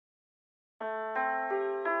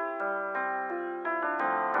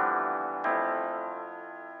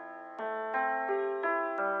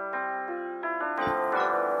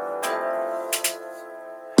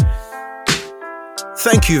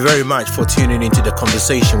Thank you very much for tuning into the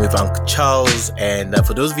conversation with Uncle Charles. And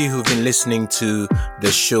for those of you who've been listening to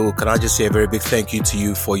the show, can I just say a very big thank you to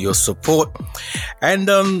you for your support.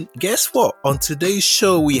 And guess what? On today's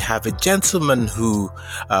show, we have a gentleman who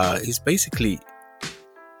is basically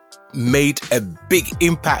made a big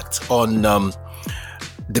impact on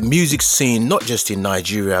the music scene, not just in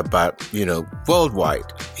Nigeria, but,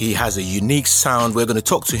 worldwide. He has a unique sound. We're going to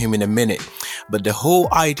talk to him in a minute. But the whole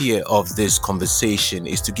idea of this conversation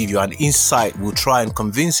is to give you an insight. We'll try and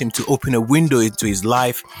convince him to open a window into his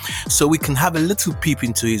life so we can have a little peep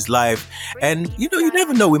into his life. And, you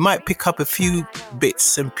never know. We might pick up a few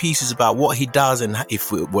bits and pieces about what he does. And if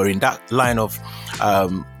we're in that line of,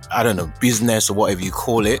 business or whatever you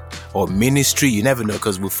call it, or ministry, you never know,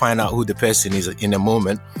 because we'll find out who the person is in a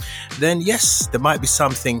moment. Then yes, there might be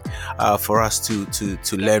something for us to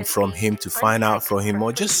learn from him, to find out from him,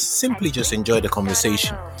 or just simply just enjoy the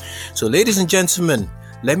conversation. So ladies and gentlemen,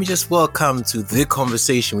 let me just welcome to the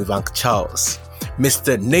conversation with Uncle Charles,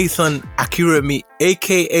 Mr. Nathan Akiremi,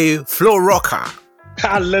 aka Florocka.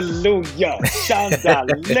 Hallelujah. Shanda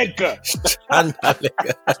Lega.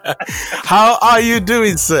 How are you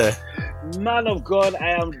doing, sir? Man of God,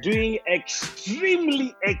 I am doing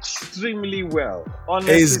extremely well.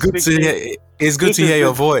 Honestly, it's good to hear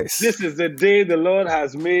your voice. This is the day the Lord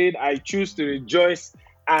has made. I choose to rejoice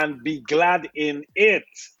and be glad in it.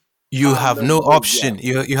 You have no option.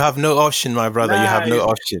 You have no option, my brother. You have no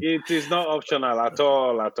option. It is not optional at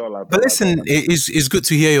all. But listen, it's good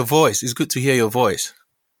to hear your voice. It's good to hear your voice.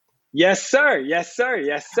 Yes, sir.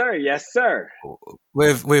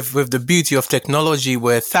 With the beauty of technology,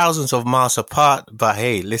 we're thousands of miles apart. But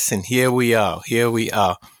hey, listen, here we are.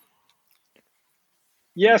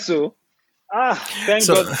 Yes, so thank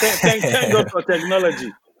God. Thank God for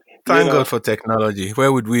technology. Thank God for technology.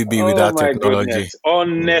 Where would we be without technology? Goodness.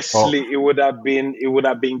 Honestly, it would have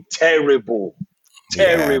been terrible.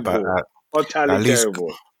 Utterly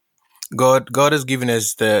terrible. God has given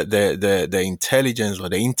us the intelligence or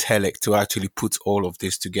the intellect to actually put all of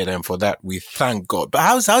this together, and for that we thank God. But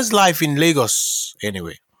how's life in Lagos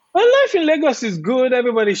anyway? Well, life in Lagos is good.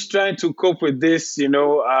 Everybody's trying to cope with this,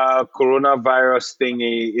 coronavirus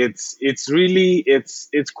thingy.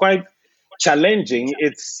 It's quite challenging.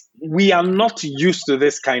 We are not used to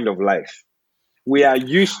this kind of life. We are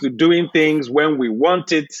used to doing things when we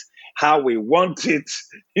want it, how we want it,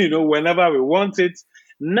 whenever we want it.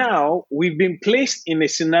 Now we've been placed in a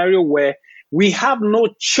scenario where we have no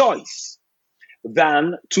choice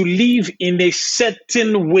than to live in a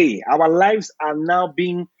certain way. Our lives are now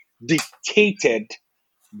being dictated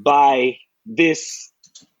by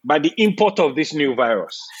the import of this new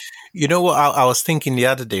virus. You know what I was thinking the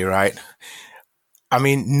other day, right? I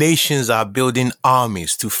mean, nations are building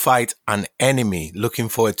armies to fight an enemy, looking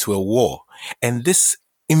forward to a war. And this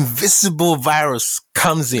invisible virus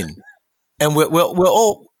comes in, and we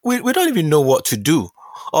don't even know what to do.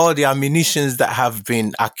 All the ammunitions that have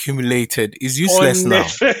been accumulated is useless now.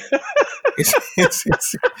 It's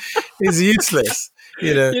useless,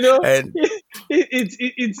 And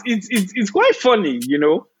it's quite funny,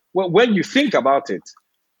 when you think about it.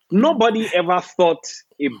 Nobody ever thought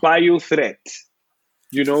a bio threat,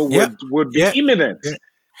 would be imminent. Yeah.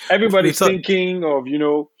 Everybody's thinking of,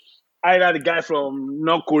 either the guy from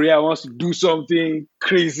North Korea wants to do something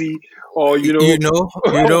crazy, or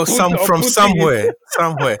from somewhere.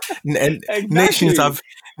 And exactly.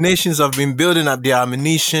 nations have been building up their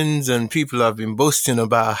ammunitions, and people have been boasting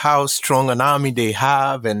about how strong an army they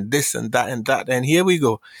have, and this and that and that. And here we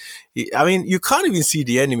go. I mean, you can't even see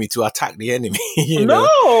the enemy to attack the enemy. At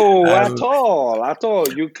all.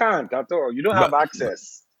 You can't at all. You don't have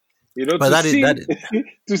access. To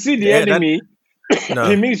see the enemy.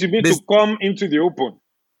 It means you need to come into the open.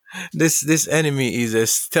 This enemy is a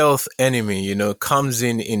stealth enemy, comes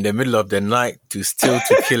in the middle of the night to steal,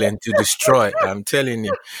 to kill, and to destroy. I'm telling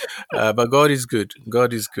you. But God is good.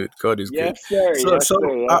 God is good. Yes,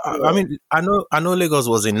 sir. I mean, I know Lagos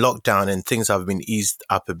was in lockdown and things have been eased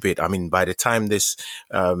up a bit. I mean, by the time this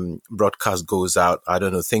broadcast goes out, I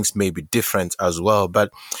don't know, things may be different as well.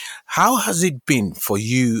 But how has it been for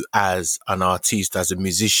you as an artist, as a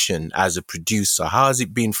musician, as a producer? How has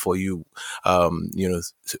it been for you,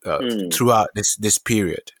 throughout this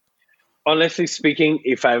period? Honestly speaking,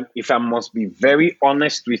 if I must be very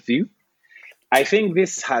honest with you, I think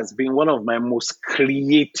this has been one of my most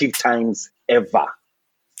creative times ever.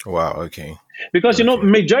 Wow, okay. Because,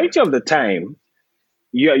 majority of the time,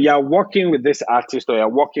 you're working with this artist or you're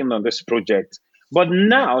working on this project, but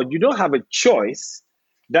now you don't have a choice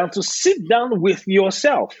than to sit down with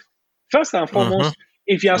yourself. First and foremost,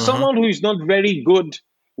 if you're someone who is not very good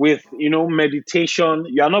with, meditation,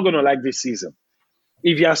 you are not going to like this season.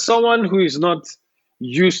 If you are someone who is not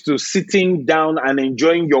used to sitting down and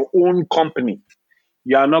enjoying your own company,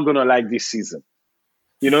 you are not going to like this season.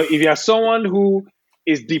 If you are someone who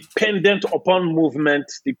is dependent upon movement,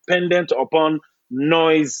 dependent upon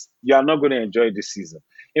noise, you are not going to enjoy this season.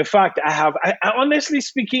 In fact, I honestly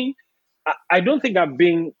speaking, I don't think I've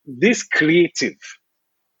been this creative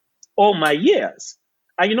all my years.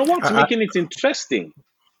 And you know what's I, making it interesting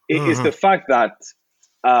is the mhm. fact that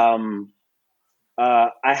um,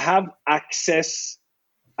 I have access,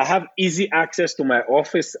 I have easy access to my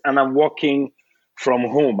office, and I'm working from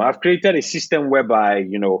home. I've created a system whereby,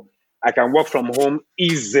 I can work from home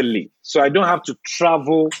easily. So I don't have to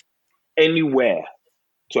travel anywhere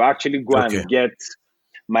to actually go Okay. and get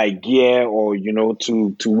my gear or,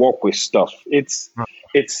 to work with stuff. It's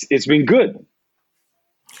been good.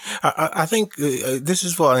 I think this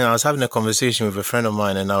is what I was having a conversation with a friend of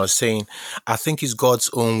mine, and I was saying, I think it's God's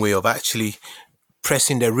own way of actually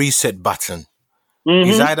pressing the reset button.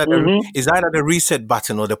 Mm-hmm. Is either the reset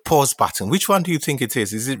button or the pause button. Which one do you think it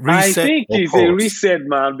is? Is it I reset think or it's a pause? reset,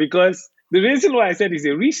 man, because the reason why I said it's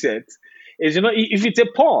a reset is, if it's a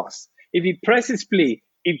pause, if it presses play,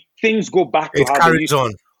 if things go back to It how they carries used to,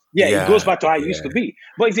 on. yeah, it goes Yeah, back to how it used yeah. to be.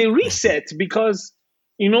 But it's a Mhm. reset because,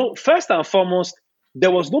 first and foremost,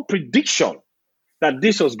 there was no prediction that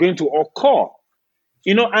this was going to occur.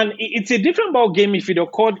 And it's a different ball game if it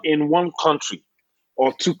occurred in one country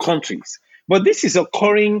or two countries. But this is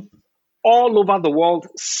occurring all over the world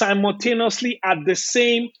simultaneously at the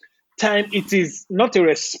same time. It is not a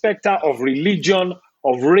respecter of religion,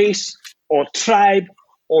 of race, or tribe,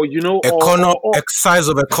 or Size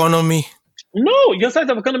of economy. no, your side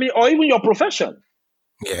of economy, or even your profession.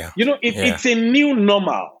 Yeah, yeah. It's a new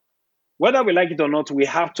normal. Whether we like it or not, we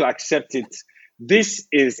have to accept it. This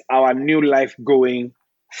is our new life going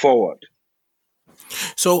forward.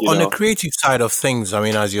 So You on the know. creative side of things, I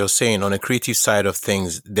mean, as you're saying, on the creative side of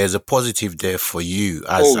things, there's a positive there for you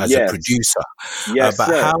Oh as a yes, producer. yes, But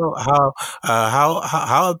sir.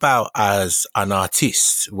 how about as an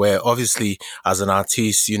artist? Where obviously, as an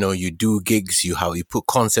artist, you do gigs, you put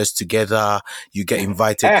concerts together, you get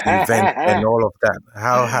invited to events, and all of that.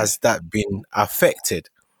 How has that been affected?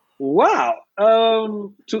 Wow.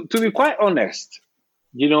 To be quite honest,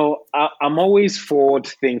 I'm always forward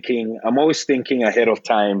thinking. I'm always thinking ahead of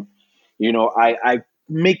time. I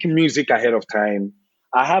make music ahead of time.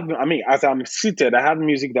 I mean, as I'm seated, I have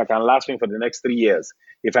music that can last me for the next 3 years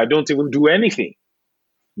if I don't even do anything.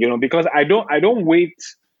 Because I don't wait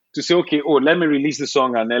to say, okay, oh, let me release the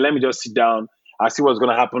song and then let me just sit down and see what's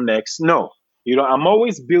going to happen next. No, I'm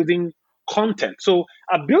always building content. So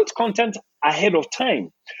I built content ahead of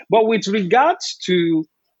time. But with regards to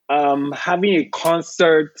having a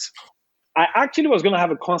concert, I actually was going to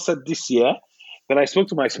have a concert this year. Then I spoke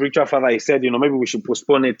to my spiritual father. He said, maybe we should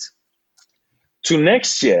postpone it to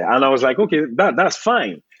next year. And I was like, okay, that's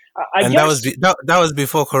fine. I And guess that was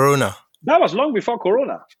before Corona. that was long before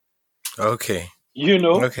Corona. Okay, you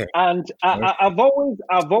know okay. and I've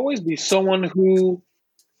always been someone who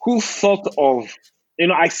thought of,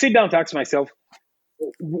 I sit down to ask myself,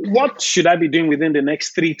 what should I be doing within the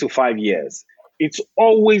next 3 to 5 years? It's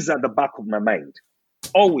always at the back of my mind.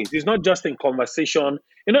 Always. It's not just in conversation.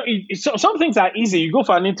 Some things are easy. You go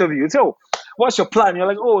for an interview, you say, oh, what's your plan? You're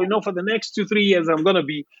like, oh, for the next 2 3 years I'm going to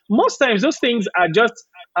be. Most times those things are just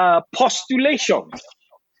postulations.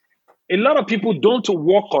 A lot of people don't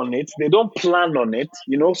work on it, they don't plan on it.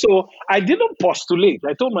 So I didn't postulate.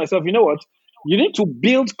 I told myself, you know what, you need to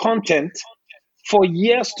build content for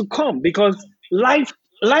years to come, because life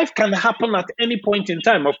can happen at any point in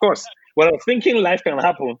time. Of course, when I was thinking life can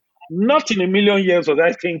happen, not in a million years was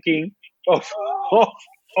I thinking of of,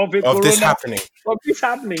 of a Of this corona, happening. of this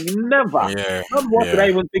happening. Never. Yeah, Not what did I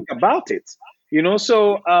yeah. even think about it.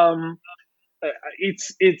 So uh,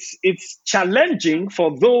 it's challenging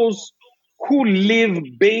for those who live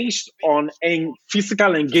based on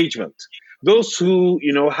physical engagement. Those who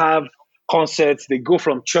have concerts, they go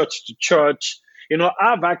from church to church.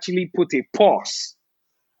 I've actually put a pause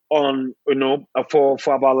on, for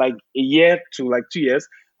about like a year to like 2 years.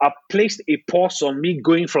 I've placed a pause on me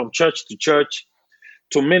going from church to church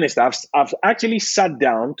to minister. I've actually sat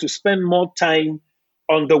down to spend more time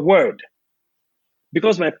on the word,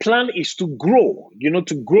 because my plan is to grow,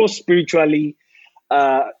 to grow spiritually,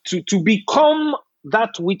 to become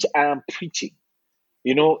that which I am preaching,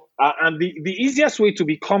 and the easiest way to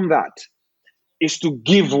become that is to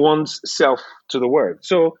give one's self to the word.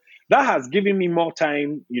 So that has given me more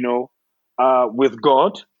time, with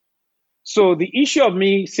God. So the issue of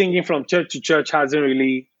me singing from church to church hasn't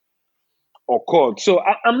really, occurred. So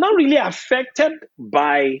I'm not really affected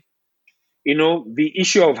by, the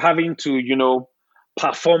issue of having to,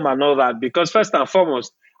 perform and all that, because first and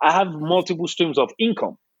foremost, I have multiple streams of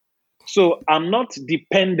income. So I'm not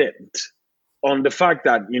dependent on the fact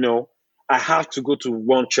that, I have to go to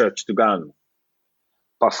one church to go and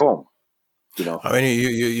perform, I mean,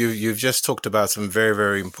 you've just talked about some very,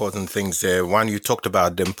 very important things there. One, you talked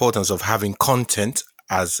about the importance of having content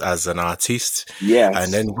as an artist. And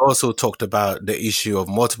Yes. then we also talked about the issue of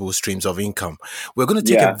multiple streams of income. We're going to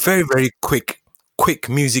take a Yeah. very, very quick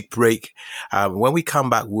music break. When we come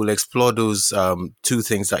back, we'll explore those two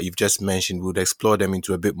things that you've just mentioned. We'll explore them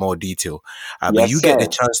into a bit more detail. But Yes, sir. you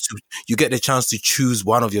get the chance to choose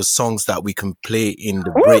one of your songs that we can play in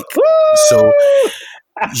the break. Woo-hoo! So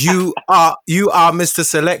you are Mr.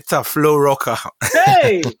 Selector, Florocka.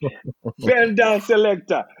 Hey, bend down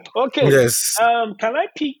selector. Okay. Yes. Can I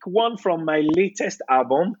pick one from my latest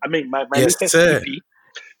album? I mean, my Yes, latest sir. EP. Yes,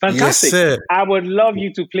 Fantastic. sir. I would love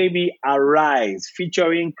you to play me Arise,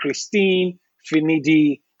 featuring Christine,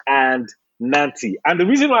 Finidi, and Nancy. And the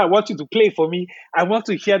reason why I want you to play for me, I want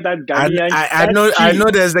to hear that Ghanaian. I know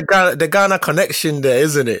there's the Ghana connection there,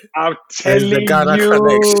 isn't it? I'm There's the telling Ghana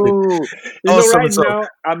connection. you. Awesome. Right So, now,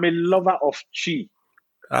 I'm a lover of chi.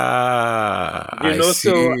 I see.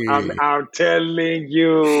 So I'm telling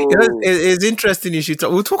you. It's interesting you should talk.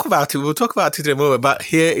 We'll talk about it. We'll talk about it in a moment. But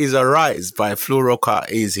here is Arise by Florocka.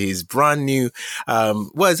 Is his brand new,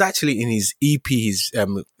 it's actually in his EP, his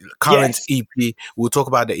current Yes. EP. We'll talk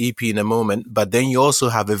about the EP in a moment. But then you also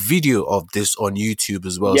have a video of this on YouTube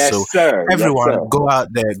as well. Yes, so sir. everyone, Yes, sir. go out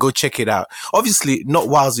there, go check it out. Obviously, not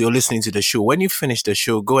whilst you're listening to the show. When you finish the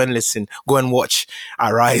show, go and watch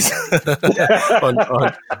Arise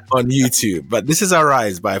on YouTube. But this is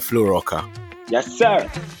Arise by Florocka. Yes, sir.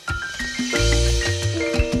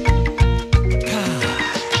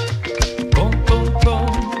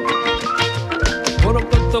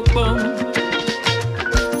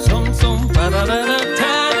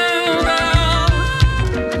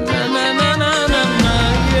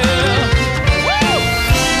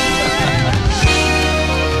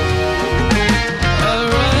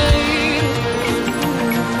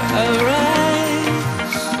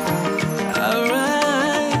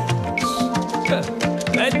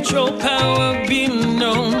 Let your power be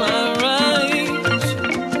known. Arise,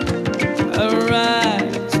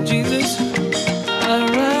 arise, Jesus,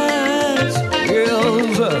 arise.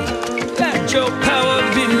 Yes. Let your power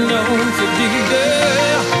be known to be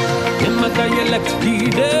there. In my dialect, be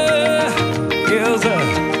there. Yes,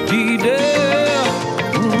 be there.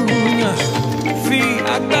 Fee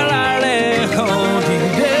agalale, oh, be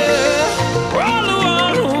there. All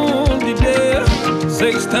around, be there.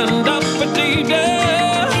 Say, stand up for be there.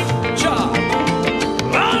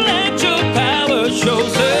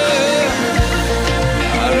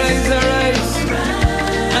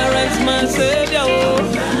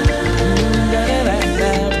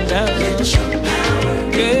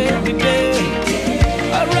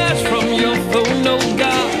 Arise from your throne, oh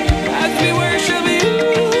God, as we worship you.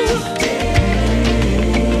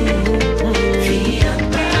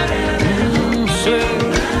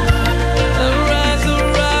 Arise,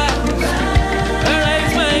 arise,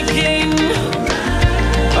 arise, my King,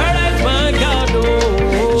 arise, my God, oh,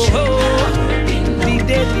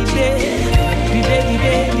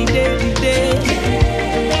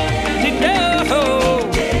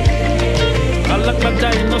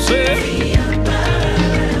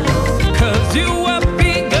 cause you are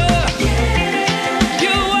bigger,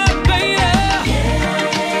 you are greater,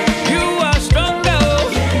 you are stronger,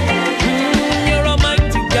 you're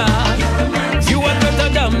Almighty God, you are greater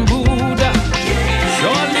than Buddha,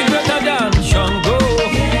 surely greater than Shango,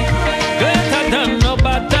 greater than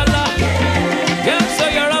Obatala, yes, so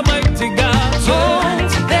you're Almighty God, so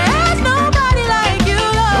There's nobody like you,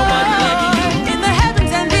 Lord. Nobody like you. In the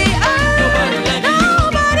heavens and the earth. Nobody like you.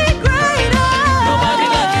 Nobody greater. Nobody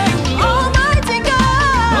like you, Lord. Almighty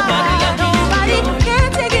God. Nobody like you, Nobody Lord. can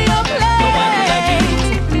take your place. Nobody like you.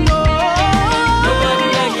 No. Nobody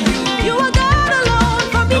like you. You are God alone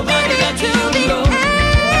from Nobody beginning like to you, the Lord.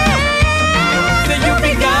 end. Say you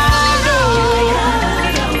be God, oh.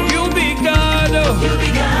 You be God, oh.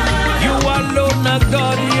 You alone are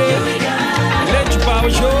God, yeah. Let your power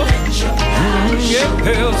show.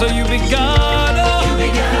 Yeah, so you be God, oh.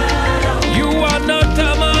 You are not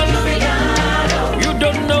a man. You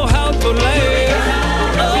don't know how to live.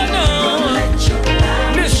 Oh no.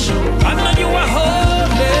 Listen, I know you are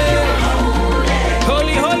holy.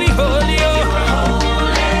 Holy, holy, holy, oh.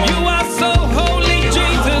 You are so holy,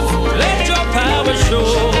 Jesus. Let your power show.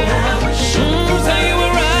 Say you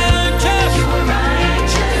were righteous,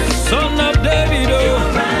 Son of David.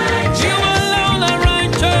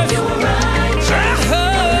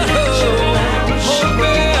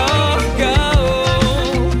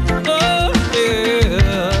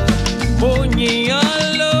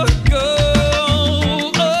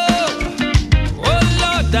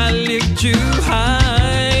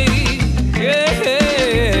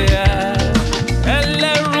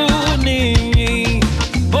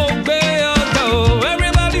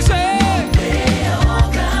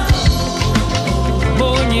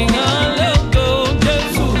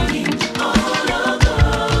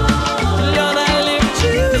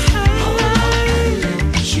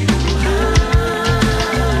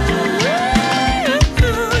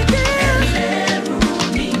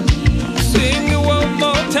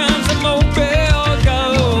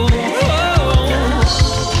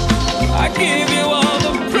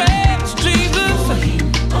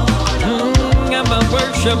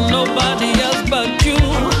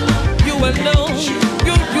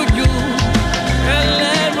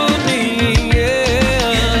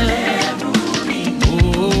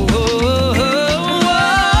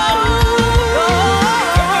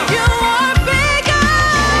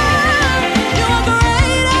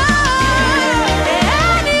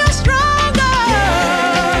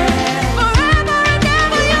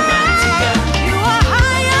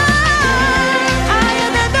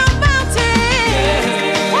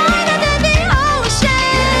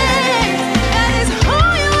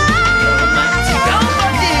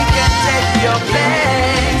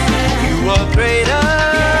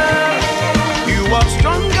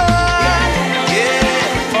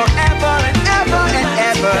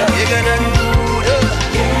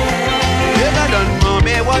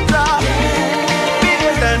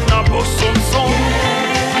 son son.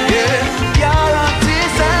 Yeah.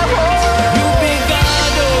 You be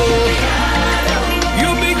God, oh. You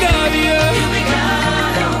be God, yeah.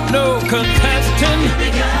 No contestant.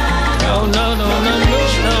 No, no, no, no, no,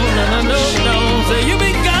 no, no, no, no, no. Say you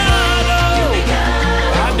be God, oh.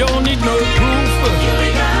 I don't need no proof.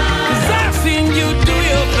 'Cause I've seen you do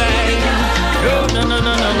your thing. No, no, no,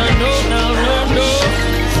 no, no, no, no, no, no, no.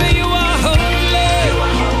 Say you are holy,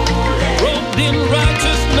 robed in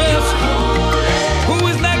righteousness. Who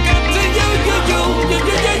is like unto you, you.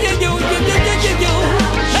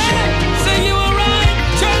 Hey, say you are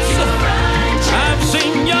righteous. I've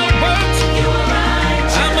seen your works.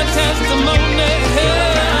 I'm a testimony.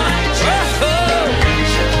 Oh,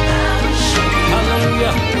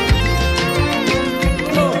 hallelujah.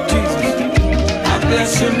 Oh, Jesus. I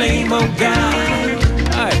bless your name, oh God.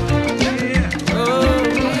 Aye. Oh.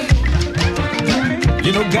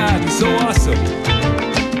 You know, God is so awesome.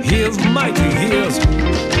 He is mighty. He is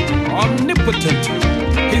omnipotent.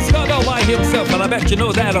 He's God all by himself, and I bet you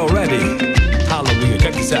know that already. Hallelujah.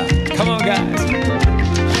 Check this out. Come on, guys.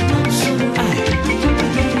 Aye.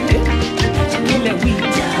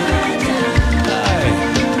 Aye.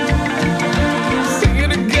 Sing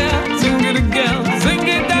it again, sing it again, sing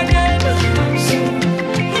it again.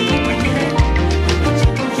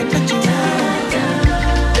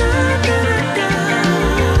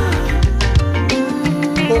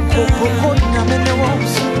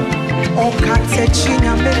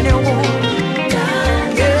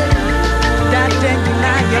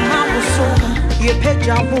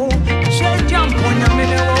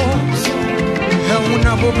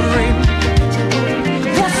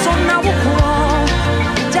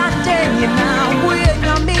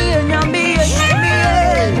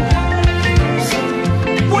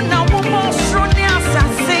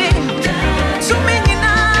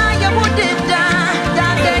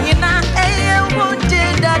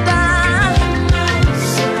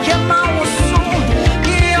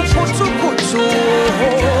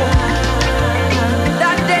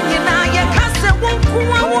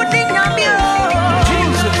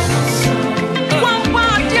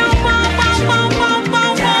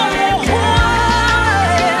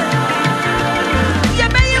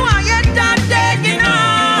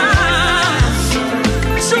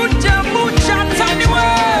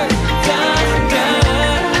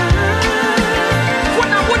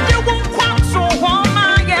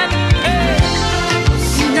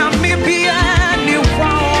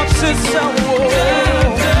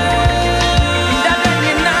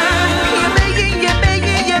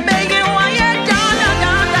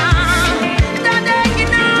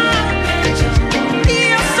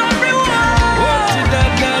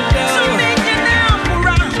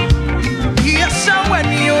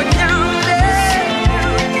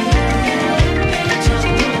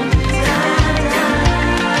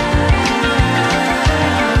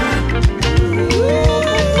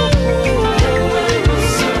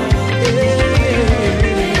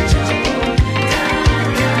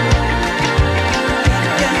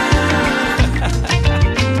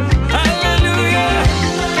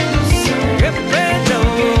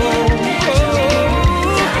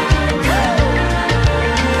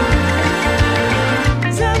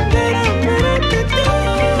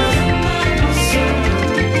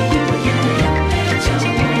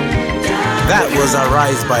 That was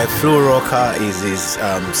Arise by Florocka. Is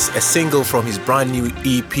a single from his brand new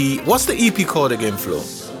EP. What's the EP called again, Flo?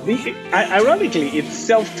 Ironically, it's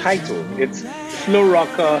self-titled. It's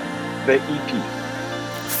Florocka, the EP.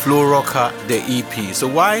 Florocka, the EP. So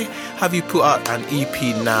why have you put out an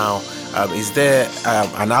EP now? Is there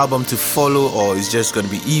an album to follow, or is just going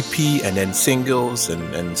to be EP and then singles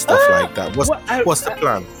and stuff like that? What's the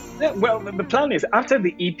plan? Well, the plan is after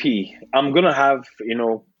the EP, I'm going to have,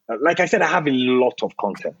 like I said, I have a lot of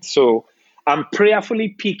content. So I'm prayerfully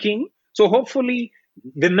picking. So hopefully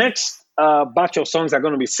the next batch of songs are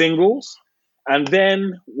going to be singles, and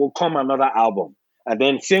then will come another album, and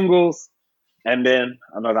then singles, and then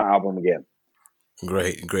another album again.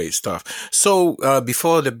 Great stuff. So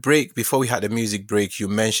before we had the music break, you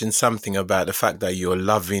mentioned something about the fact that you're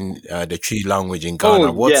loving the Tree language in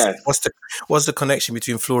Ghana. Yes. What's the connection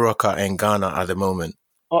between Florocka and Ghana at the moment?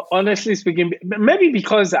 Honestly speaking, maybe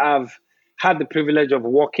because I've had the privilege of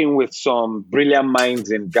working with some brilliant minds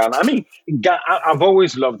in Ghana. I mean, I've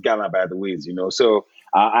always loved Ghana, by the way, So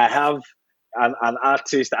I have an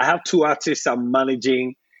artist. I have two artists I'm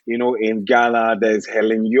managing, in Ghana. There's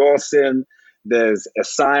Helen Yorson, there's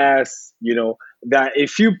Esaias, there are a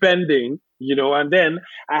few pending, and then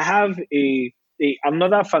I have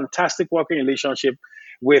another fantastic working relationship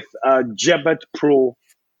with Jebet Pro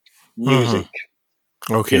Music.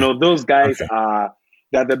 You Okay. know, those guys Okay.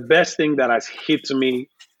 they're the best thing that has hit me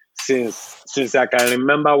since I can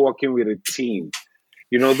remember working with a team.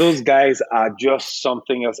 You know, those guys are just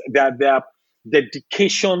something else. Their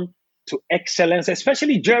dedication to excellence,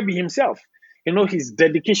 especially Jerby himself. You know, his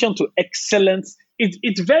dedication to excellence.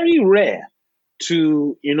 It's very rare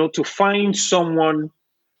to find someone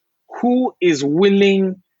who is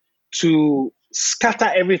willing to scatter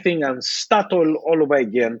everything and start all over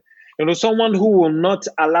again. You know, someone who will not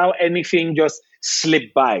allow anything just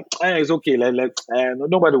slip by. It's okay.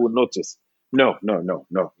 Nobody will notice. No, no, no,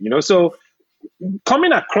 no. You know, so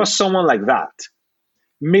coming across someone like that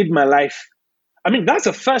made my life. I mean, that's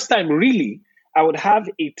the first time really I would have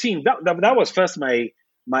a team. That was first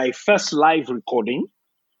my first live recording,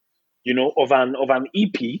 of an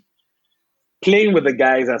EP, playing with the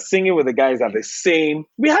guys and singing with the guys are the same.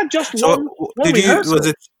 We had just So one did you was rehearsal.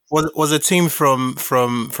 it was a team from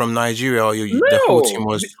Nigeria, or the whole team No,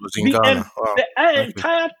 was in Ghana? Wow. the Okay.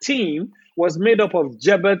 entire team was made up of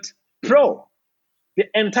Jebet Pro. The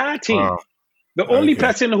entire team. Wow. The only Okay.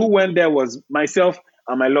 person who went there was myself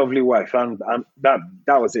and my lovely wife, and that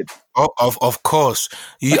was it. Oh, of course.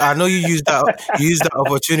 I know you used that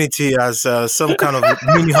opportunity as some kind of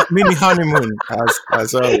mini honeymoon,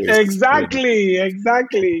 as always. You know. Exactly.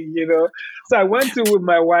 So I went to with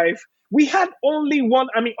my wife. We had only one.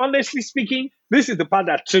 I mean, honestly speaking, this is the part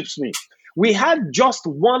that trips me. We had just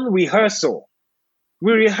one rehearsal.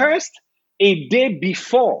 We rehearsed a day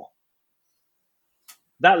before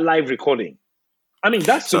that live recording. I mean,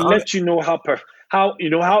 that's to So let you know how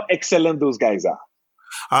excellent those guys are.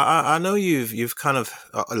 I know you've kind of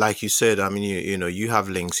like you said. I mean, you have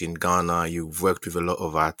links in Ghana. You've worked with a lot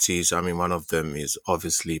of artists. I mean, one of them is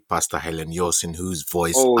obviously Pastor Helen Yosin, whose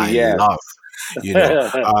voice Oh I yes. love. You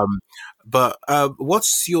know, but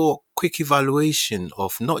what's your quick evaluation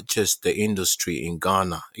of not just the industry in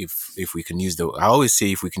Ghana? If we can use I always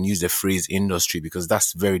say if we can use the phrase industry, because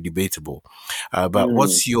that's very debatable. But Mm,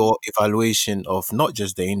 what's your evaluation of not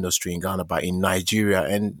just the industry in Ghana, but in Nigeria,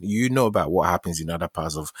 and you know about what happens in other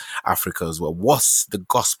parts of Africa as well? What's the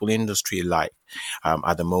gospel industry like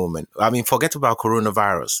at the moment? I mean, forget about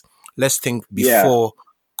coronavirus. Let's think yeah. before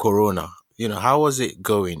Corona. How was it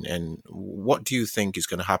going, and what do you think is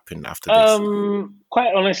going to happen after this?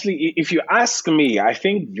 Quite honestly, if you ask me, I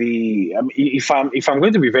think if I'm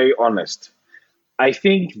going to be very honest, I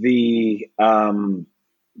think the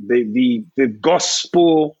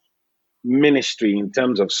gospel ministry in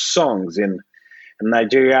terms of songs in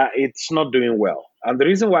Nigeria, it's not doing well. And the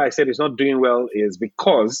reason why I said it's not doing well is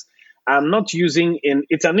because I'm not using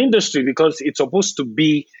it's an industry because it's supposed to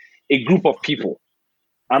be a group of people.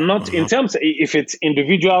 I'm not in Hmm. terms if it's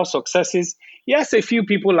individual successes. Yes, a few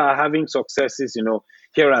people are having successes,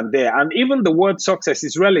 here and there. And even the word success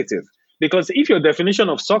is relative because if your definition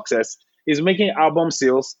of success is making album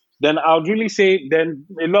sales, then I would really say then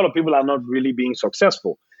a lot of people are not really being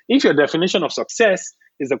successful. If your definition of success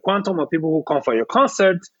is the quantum of people who come for your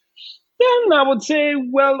concert, then I would say,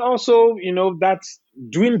 well, also, that's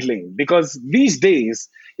dwindling because these days,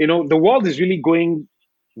 the world is really going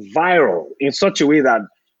viral in such a way that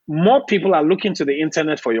more people are looking to the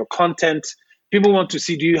internet for your content. People want to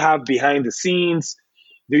see, do you have behind the scenes?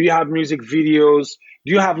 Do you have music videos?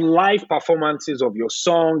 Do you have live performances of your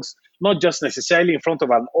songs? Not just necessarily in front of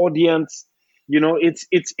an audience.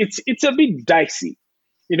 It's a bit dicey,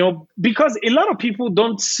 because a lot of people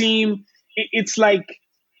don't seem. It's like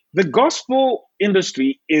the gospel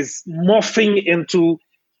industry is morphing into.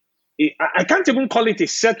 I can't even call it a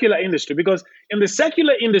secular industry because in the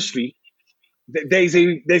secular industry, there's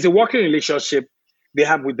a working relationship they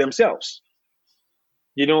have with themselves.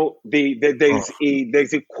 Oh,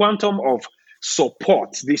 There's a quantum of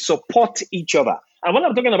support. They support each other. And when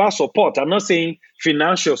I'm talking about support, I'm not saying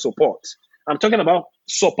financial support. I'm talking about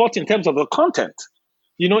support in terms of the content.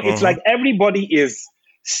 It's mhm. like everybody is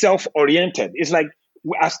self-oriented. It's like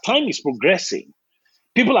as time is progressing,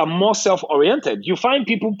 people are more self-oriented. You find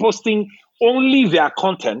people posting only their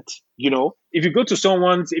content. If you go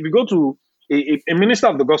to a minister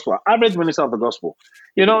of the gospel, average minister of the gospel,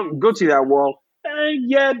 go to their wall,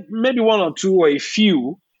 yeah, maybe one or two or a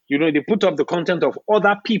few, they put up the content of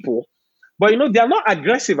other people, but they're not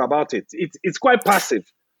aggressive about it. It's quite passive.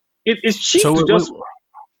 It's cheap So to just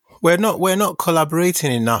we're not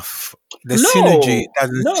collaborating enough. The synergy no,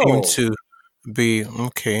 doesn't seem no, to be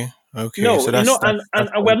okay. Okay, no, so that's and, that's and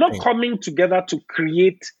that's and we're one not thing. coming together to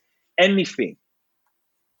create anything.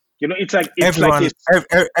 It's like Everyone, it's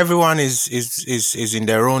everyone is in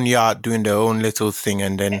their own yard doing their own little thing,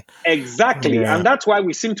 and then exactly, yeah. and that's why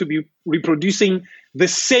we seem to be reproducing the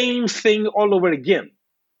same thing all over again.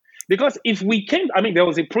 Because if we came, I mean, there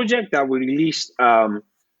was a project that we released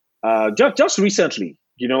just recently,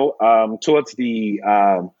 towards the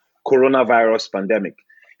coronavirus pandemic.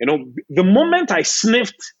 The moment I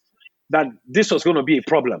sniffed that this was going to be a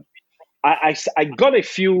problem, I got a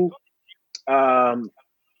few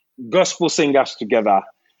gospel singers together,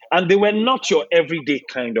 and they were not your everyday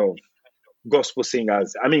kind of gospel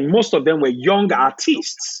singers. I mean, most of them were young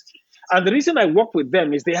artists. And the reason I work with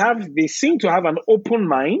them is they seem to have an open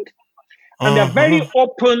mind, and they're very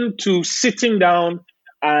open to sitting down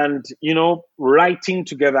and, writing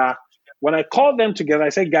together. When I call them together, I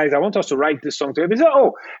say, guys, I want us to write this song together. They say,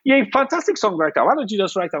 oh, you're a fantastic songwriter. Why don't you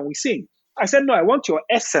just write and we sing? I said, no, I want your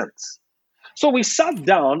essence. So we sat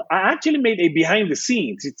down. I actually made a behind the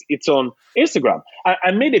scenes. It's on Instagram.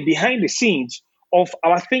 I made a behind the scenes of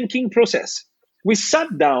our thinking process. We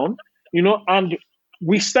sat down, and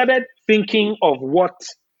we started thinking of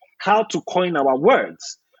how to coin our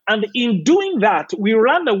words. And in doing that, we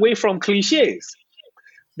ran away from cliches.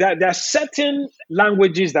 There are certain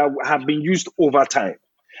languages that have been used over time.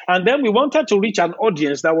 And then we wanted to reach an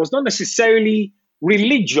audience that was not necessarily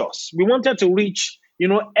religious. We wanted to reach,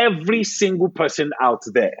 every single person out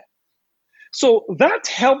there. So that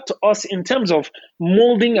helped us in terms of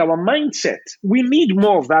molding our mindset. We need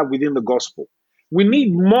more of that within the gospel. We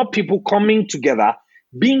need more people coming together,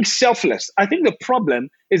 being selfless. I think the problem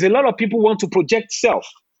is a lot of people want to project self.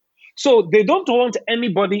 So they don't want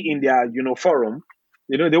anybody in their, forum.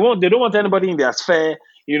 They don't want anybody in their sphere,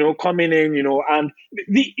 coming in, and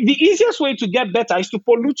the easiest way to get better is to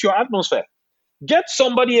pollute your atmosphere. Get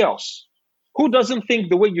somebody else who doesn't think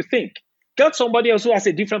the way you think. Get somebody else who has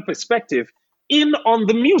a different perspective in on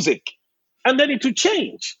the music, and then it will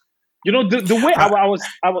change. The way I was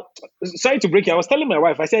sorry to break it. I was telling my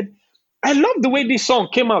wife, I said, I love the way this song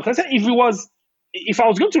came out. I said, if I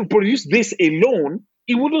was going to produce this alone,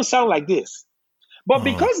 it wouldn't sound like this. But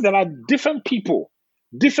because there are different people,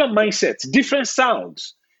 different mindsets, different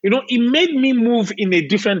sounds, it made me move in a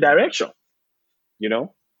different direction.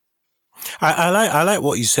 I like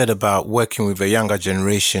what you said about working with a younger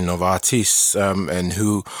generation of artists, and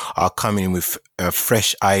who are coming with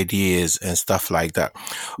fresh ideas and stuff like that.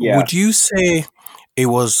 Yeah. Would you say it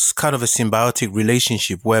was kind of a symbiotic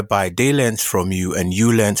relationship whereby they learned from you and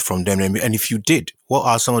you learned from them? And if you did, what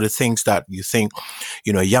are some of the things that you think,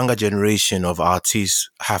 a younger generation of artists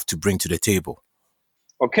have to bring to the table?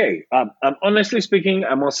 Okay. Honestly speaking,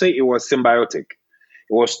 I must say it was symbiotic.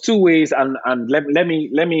 It was two ways, and let me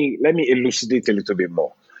elucidate a little bit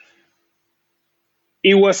more.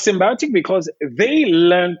 It was symbiotic because they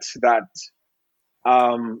learned that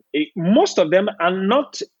most of them are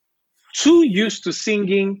not too used to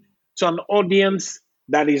singing to an audience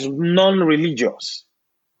that is non-religious.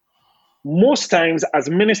 Most times, as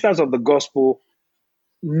ministers of the gospel,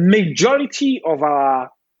 majority of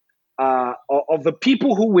of the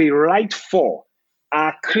people who we write for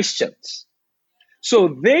are Christians.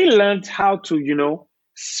 So they learned how to,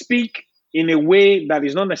 speak in a way that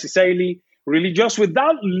is not necessarily religious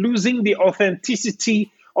without losing the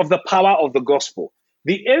authenticity of the power of the gospel.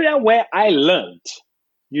 The area where I learned,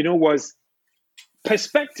 was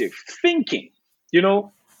perspective, thinking.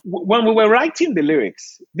 When we were writing the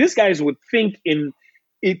lyrics, these guys would think in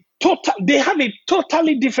they have a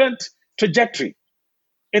totally different trajectory.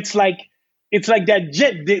 It's like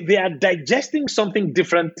they are digesting something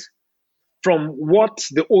different from what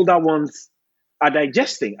the older ones are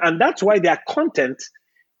digesting. And that's why their content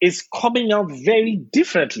is coming out very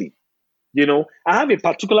differently. I have a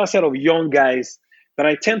particular set of young guys that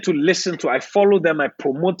I tend to listen to. I follow them. I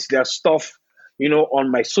promote their stuff,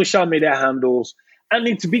 on my social media handles. And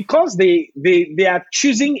it's because they are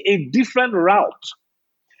choosing a different route.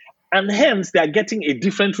 And hence, they are getting a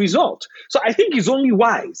different result. So I think it's only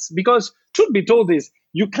wise, because truth be told is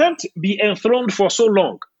you can't be enthroned for so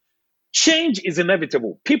long. Change is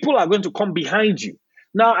inevitable. People are going to come behind you.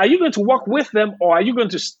 Now, are you going to walk with them, or are you going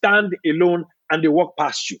to stand alone and they walk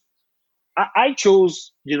past you? I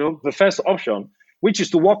chose, the first option, which is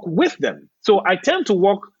to walk with them. So I tend to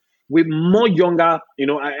walk with more younger,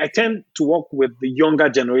 I tend to walk with the younger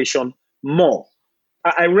generation more.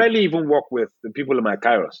 I rarely even walk with the people in my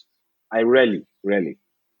kairos. I rarely. Really.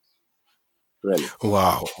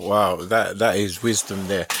 Wow, that is wisdom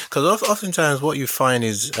there. Because oftentimes what you find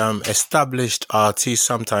is established artists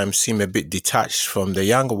sometimes seem a bit detached from the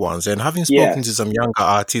younger ones. And having spoken to some younger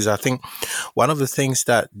artists, I think one of the things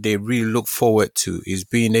that they really look forward to is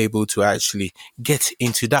being able to actually get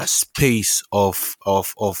into that space of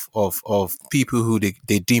people who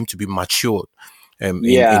they deem to be matured. in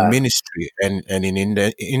Yeah, ministry and in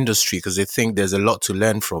the industry, because they think there's a lot to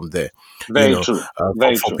learn from there. You very know, true. for,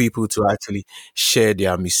 Very true. people to actually share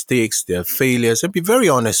their mistakes, their failures, and be very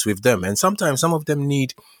honest with them. And sometimes some of them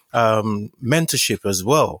need mentorship as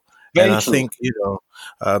well. And Very I true. think,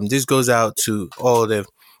 this goes out to all the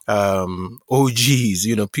OGs,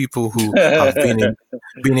 people who have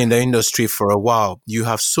been in the industry for a while. You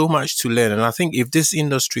have so much to learn. And I think if this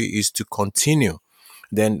industry is to continue,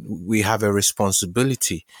 then we have a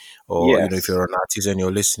responsibility. Or, if Yes. you're an artist and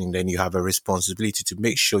you're listening, then you have a responsibility to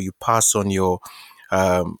make sure you pass on your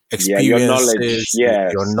Yeah, your knowledge. experiences,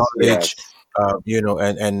 your Yes. knowledge,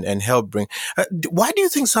 Yes. and help bring. Why do you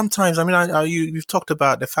think sometimes? I mean, you've talked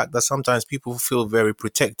about the fact that sometimes people feel very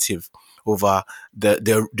protective over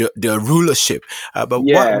the rulership, but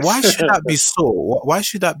why Yes. should that be so? Why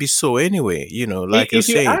should that be so anyway? Like you're If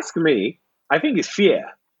you saying, ask me, I think it's fear.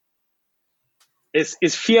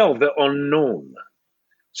 It's fear of the unknown.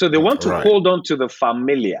 So they want to right? hold on to the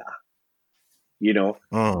familiar, you know.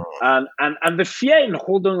 Mm, And the fear in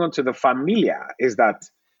holding on to the familiar is that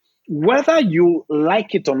whether you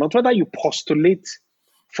like it or not, whether you postulate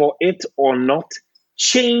for it or not,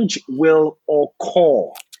 change will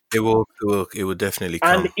occur. it will definitely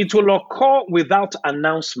And come. it will occur without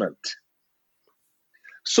announcement.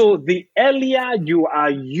 So the earlier you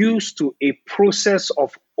are used to a process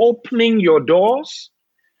of opening your doors,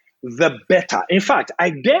 the better. In fact,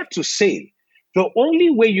 I dare to say the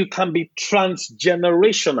only way you can be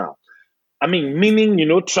transgenerational, I mean, meaning,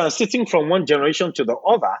 transiting from one generation to the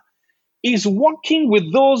other, is working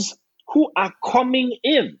with those who are coming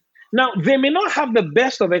in. Now, they may not have the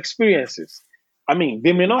best of experiences. I mean,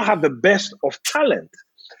 they may not have the best of talent.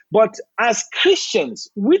 But as Christians,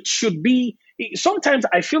 which should be, sometimes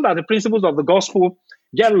I feel that the principles of the gospel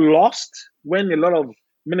get lost when a lot of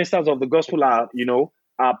ministers of the gospel are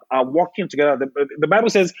working together. The Bible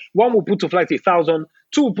says one will put to flight 1,000,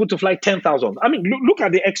 two will put to flight 10,000. I mean, look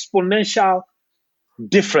at the exponential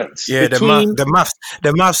difference Yeah, between the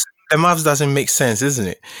maths doesn't make sense, isn't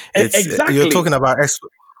it? It's you're exactly. talking about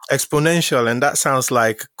exponential, and that sounds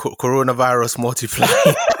like coronavirus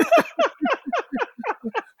multiplying.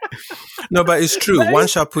 No, but it's true. Very, One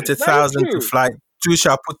shall put a very thousand to true. flight, two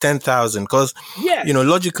shall put 10,000. Because Yes.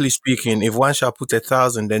 logically speaking, if one shall put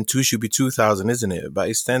 1,000, then two should be 2,000, isn't it? But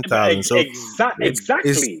it's 10,000. So it's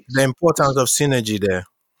Exactly. the importance of synergy there.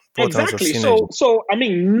 Importance of Exactly. synergy. So I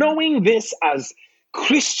mean, knowing this as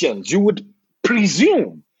Christians, you would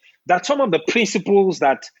presume that some of the principles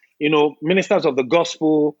that ministers of the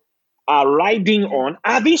gospel are riding on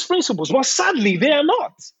are these principles. But sadly, they are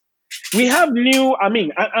not. We have new, I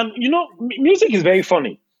mean, and music is very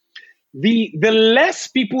funny. The less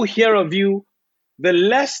people hear of you, the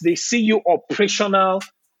less they see you operational,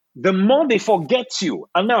 the more they forget you.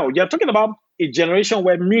 And now you're talking about a generation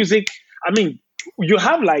where music, I mean, you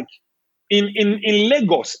have like in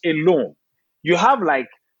Lagos alone, you have like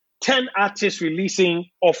 10 artists releasing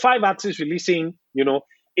or 5 artists releasing,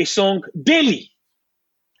 a song daily.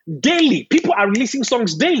 Daily. People are releasing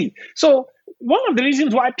songs daily. So one of the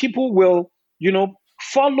reasons why people will,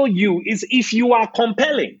 follow you is if you are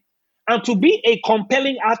compelling. And to be a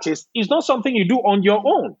compelling artist is not something you do on your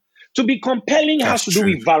own. To be compelling That's has to do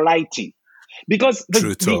true. with variety because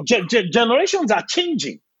True the talk. generations are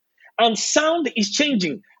changing and sound is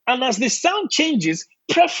changing. And as the sound changes,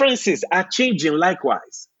 preferences are changing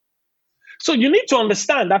likewise. So you need to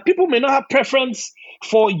understand that people may not have preference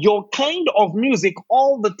for your kind of music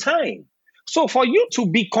all the time. So for you to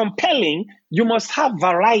be compelling, you must have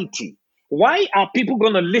variety. Why are people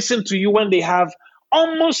going to listen to you when they have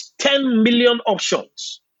almost 10 million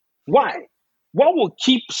options? Why? What will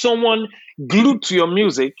keep someone glued to your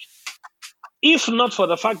music if not for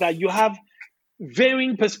the fact that you have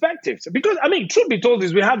varying perspectives? Because, I mean, truth be told,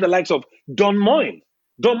 is we have the likes of Don Moen.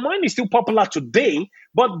 Don Moen is still popular today,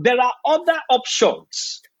 but there are other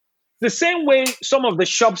options. The same way some of the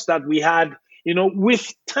shops that we had,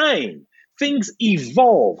 with time, things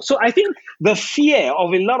evolve. So I think the fear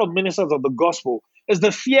of a lot of ministers of the gospel is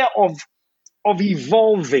the fear of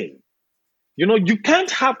evolving. You can't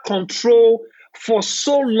have control for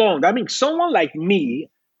so long. I mean, someone like me,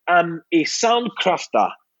 I'm a sound crafter,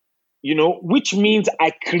 which means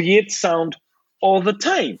I create sound all the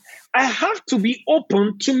time. I have to be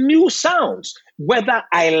open to new sounds, whether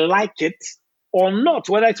I like it or not,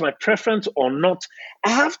 whether it's my preference or not. I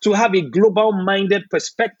have to have a global minded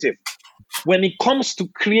perspective when it comes to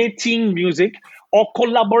creating music or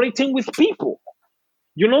collaborating with people.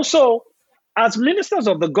 So as ministers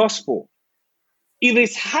of the gospel, it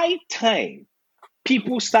is high time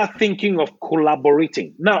people start thinking of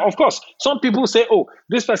collaborating. Now, of course, some people say, oh,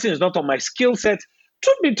 this person is not on my skill set.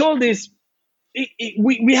 Truth be told is,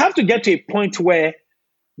 we have to get to a point where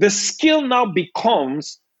the skill now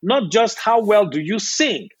becomes not just how well do you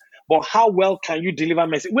sing, but how well can you deliver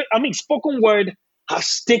message. I mean, spoken word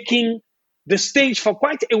has taken the stage for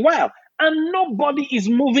quite a while, and nobody is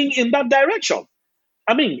moving in that direction.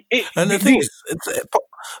 I mean, And the thing is,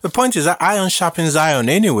 the point is that iron sharpens iron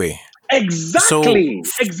anyway. So for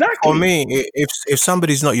exactly. me, if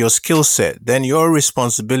somebody's not your skill set, then your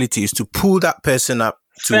responsibility is to pull that person up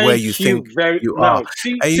to where you Thank you think very you are. now.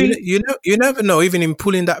 See, And see, you never know. Even in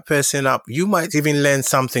pulling that person up, you might even learn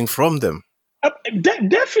something from them.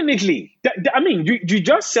 definitely. I mean, you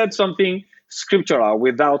just said something scriptural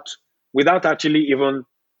without actually even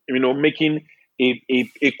making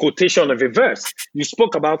a quotation of a verse. You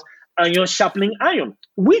spoke about iron sharpening iron,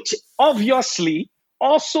 which obviously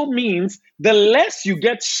also means the less you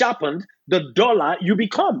get sharpened, the duller you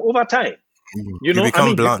become over time. You I become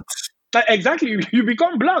mean, blunt. exactly, you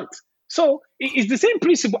become blunt. So it's the same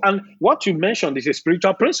principle, and what you mentioned is a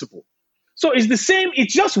spiritual principle. So it's the same,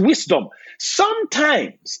 it's just wisdom.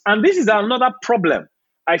 Sometimes, and this is another problem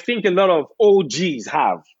I think a lot of OGs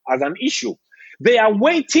have as an issue, they are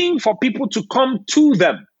waiting for people to come to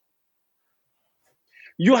them.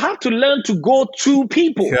 You have to learn to go to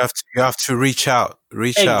people. You have to reach out,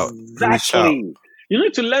 reach out, reach out. Exactly. You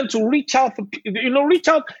need to learn to reach out. Reach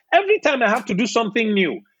out. Every time I have to do something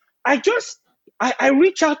new, I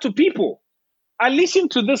reach out to people. I listen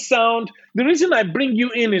to this sound. The reason I bring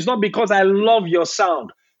you in is not because I love your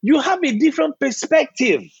sound. You have a different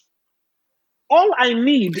perspective. All I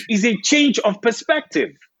need is a change of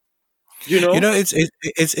perspective.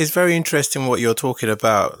 It's very interesting what you're talking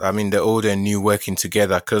about. I mean, the old and new working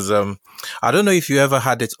together. Because I don't know if you ever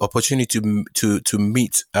had the opportunity to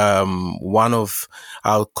meet one of,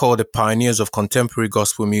 I'll call the pioneers of contemporary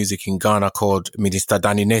gospel music in Ghana, called Minister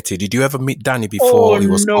Danny Nete. Did you ever meet Danny Oh before he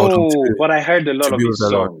was called on no, but I heard a lot to of be with his the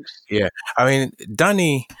Lord? songs. Yeah, I mean,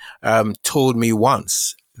 Danny told me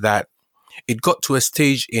once that it got to a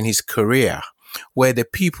stage in his career where the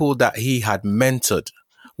people that he had mentored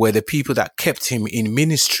were the people that kept him in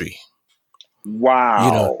ministry,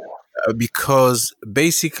 Wow. because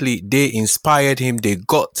basically they inspired him. They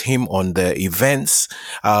got him on the events.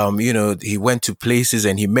 He went to places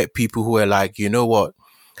and he met people who were like, you know what?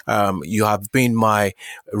 You have been my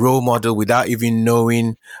role model without even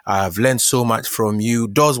knowing. I've learned so much from you.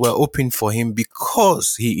 Doors were open for him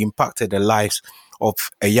because he impacted the lives of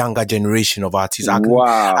a younger generation of artists.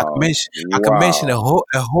 Wow. I can mention Wow.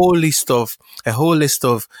 a whole list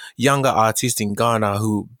of younger artists in Ghana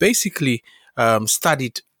who basically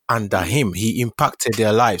studied under him. He impacted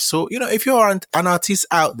their lives. So, if you're an artist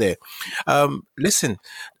out there, listen,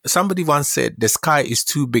 somebody once said the sky is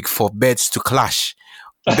too big for birds to clash.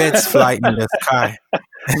 Birds fly in the sky.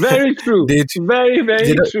 Very true. they, Very, they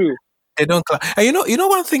very don't, true. they don't clash. And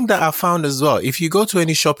one thing that I found as well, if you go to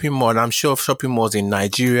any shopping mall, and I'm sure shopping malls in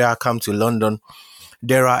Nigeria, come to London,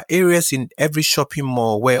 there are areas in every shopping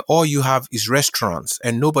mall where all you have is restaurants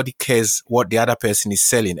and nobody cares what the other person is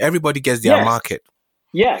selling. Everybody gets their Yes. market.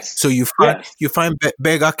 Yes. So you find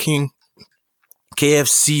Burger King,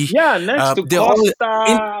 KFC. Yeah, next to They're all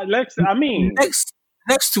Costa.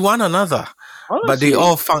 next to one another, but they Honestly.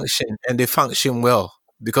 all function and they function well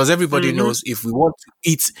because everybody knows if we want to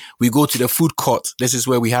eat, we go to the food court. This is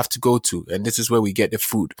where we have to go to, and this is where we get the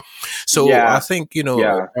food. So Yeah. I think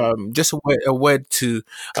just a word to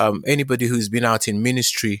anybody who's been out in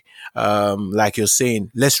ministry, like you're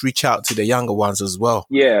saying, let's reach out to the younger ones as well,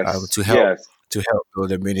 Yes. to help Yes. build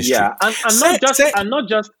the ministry. Yeah. And not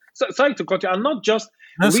just sorry to cut you, and not just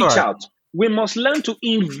That's reach all right. out. We must learn to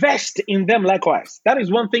invest in them likewise. That is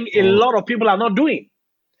one thing a lot of people are not doing.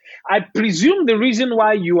 I presume the reason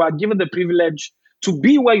why you are given the privilege to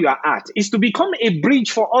be where you are at is to become a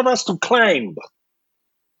bridge for others to climb.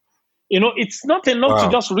 It's not enough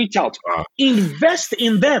to just reach out. Wow. Invest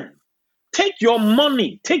in them. Take your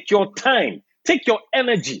money, take your time, take your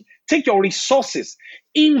energy, take your resources.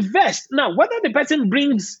 Invest. Now, whether the person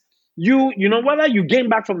brings you, whether you gain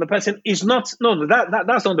back from the person is not, no,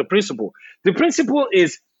 that's not the principle. The principle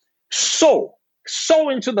is sow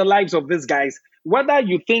into the lives of these guys, whether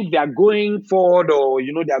you think they are going forward or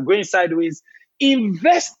they are going sideways.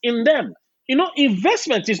 Invest in them.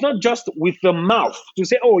 Investment is not just with the mouth to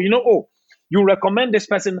say, you recommend this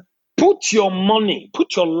person. Put your money,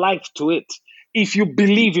 put your life to it if you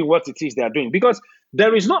believe in what it is they are doing, because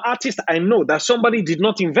there is no artist I know that somebody did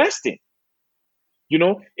not invest in,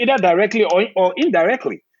 either directly or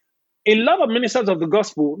indirectly. A lot of ministers of the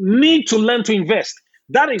gospel need to learn to invest.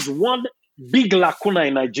 That is one big lacuna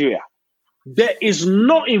in Nigeria. There is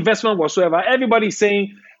no investment whatsoever. Everybody's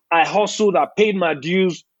saying, I hustled, I paid my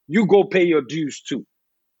dues. You go pay your dues too.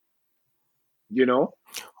 You know?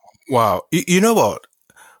 Wow. You know what?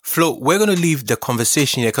 Flo, we're going to leave the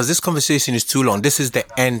conversation here because this conversation is too long. This is the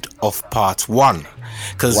end of part 1.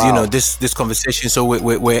 Because, you know, this conversation, so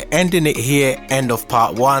we're ending it here, end of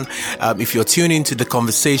part 1. If you're tuning into the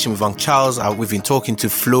conversation with Uncle Charles, we've been talking to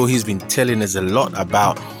Flo. He's been telling us a lot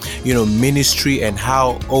about, you know, ministry and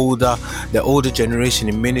how the older generation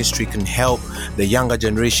in ministry can help the younger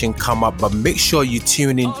generation come up. But make sure you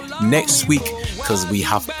tune in next week because we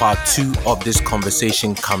have part 2 of this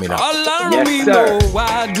conversation coming up. Yes, sir.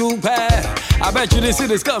 I bet you this shit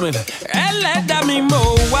is coming. Let me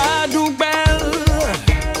mo wa dupe.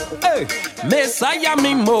 Hey, Messiah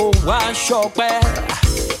me mo wa shope.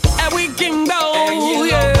 And we can go,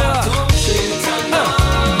 yeah.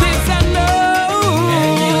 This I know.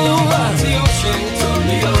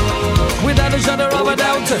 Without a shadow of a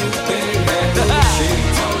doubt.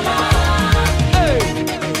 Hey,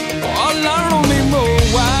 all around me mo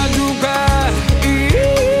wa dupe.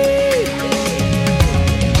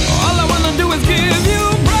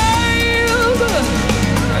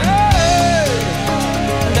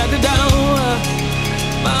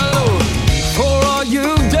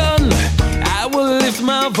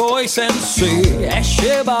 My voice and say,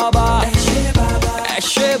 Eshe Baba,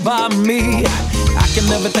 Eshe Baba me. I can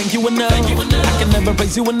never thank you enough. I can never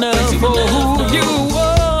praise you enough for who you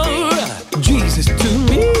are. Jesus to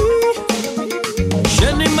me.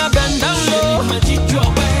 Shining my band down low.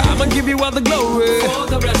 I'ma give you all the glory for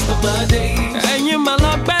the rest of my days. And you my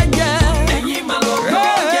Lord, yeah. And you my Lord,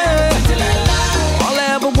 yeah. All I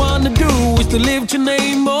ever wanna do is to lift your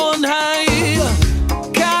name on high.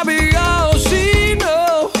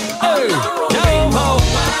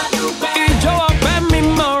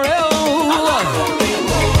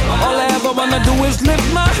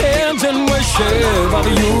 Lift my hands and worship of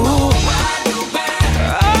you.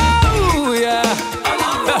 Oh yeah.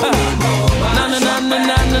 Na na na na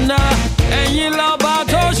na na na. And you love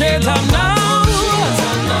now.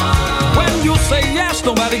 When you say yes,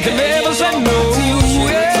 nobody can ever say no.